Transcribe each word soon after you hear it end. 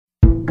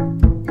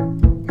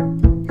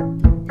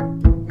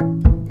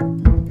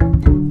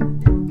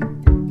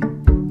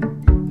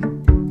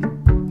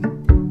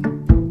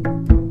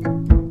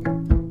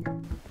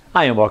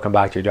Hi, and welcome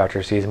back to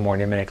Dr. C's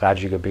Morning Minute. Glad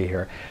you could be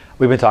here.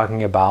 We've been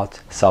talking about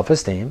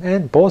self-esteem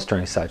and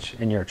bolstering such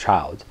in your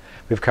child.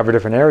 We've covered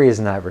different areas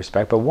in that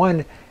respect, but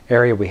one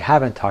area we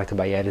haven't talked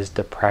about yet is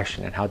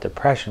depression and how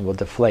depression will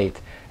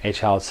deflate a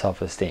child's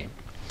self-esteem.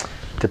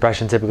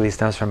 Depression typically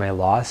stems from a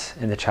loss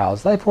in the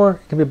child's life, or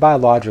it can be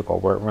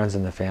biological, where it runs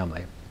in the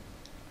family.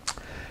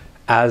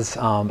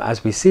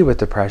 As we see with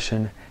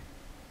depression,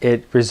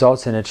 it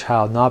results in a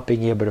child not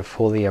being able to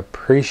fully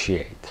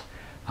appreciate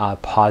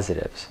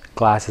positives.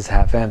 Glass is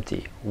half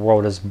empty,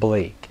 world is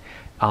bleak.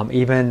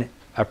 Even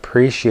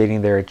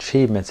appreciating their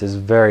achievements is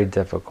very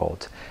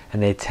difficult,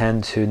 and they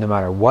tend to, no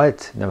matter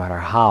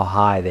how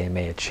high they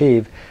may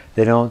achieve,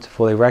 they don't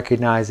fully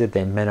recognize it,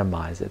 they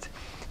minimize it.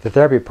 The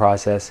therapy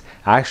process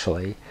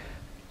actually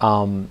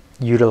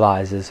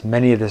utilizes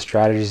many of the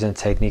strategies and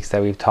techniques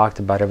that we've talked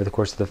about over the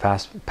course of the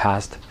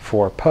past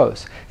 4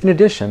 posts. In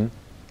addition,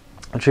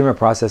 the treatment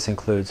process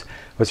includes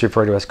what's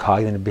referred to as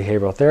cognitive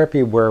behavioral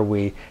therapy, where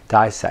we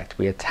dissect,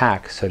 we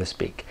attack, so to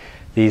speak,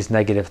 these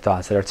negative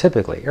thoughts that are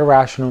typically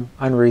irrational,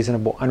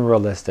 unreasonable,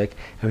 unrealistic,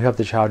 and we help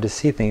the child to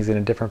see things in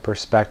a different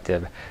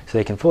perspective so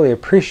they can fully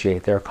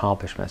appreciate their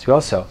accomplishments. We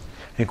also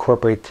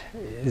incorporate,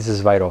 this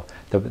is vital,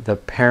 the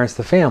parents,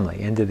 the family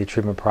into the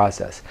treatment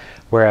process,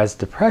 whereas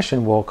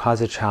depression will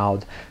cause a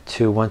child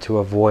to want to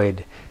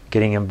avoid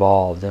getting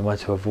involved and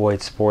want to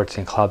avoid sports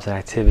and clubs and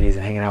activities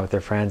and hanging out with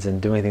their friends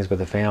and doing things with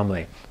the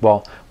family.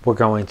 Well, we're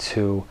going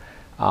to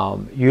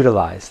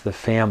utilize the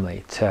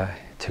family to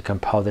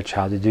compel the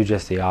child to do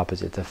just the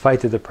opposite, to fight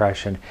the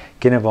depression,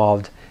 get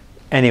involved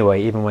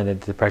anyway, even when the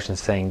depression is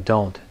saying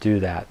don't do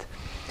that.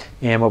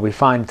 And what we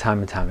find time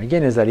and time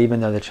again is that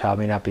even though the child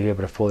may not be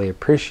able to fully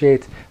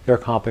appreciate their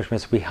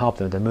accomplishments, we help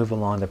them to move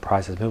along the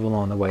process, move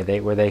along the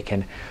way where they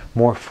can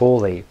more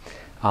fully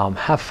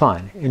have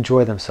fun,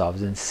 enjoy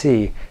themselves, and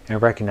see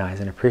and recognize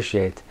and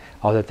appreciate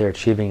all that they're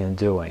achieving and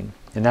doing.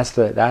 And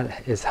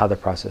that is how the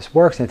process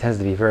works, and it tends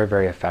to be very,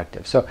 very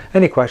effective. So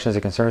any questions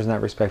or concerns in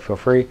that respect, feel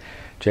free.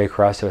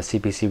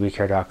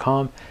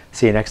 jcrosso@cpcwecare.com.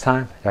 See you next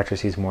time, Dr.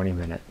 C's Morning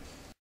Minute.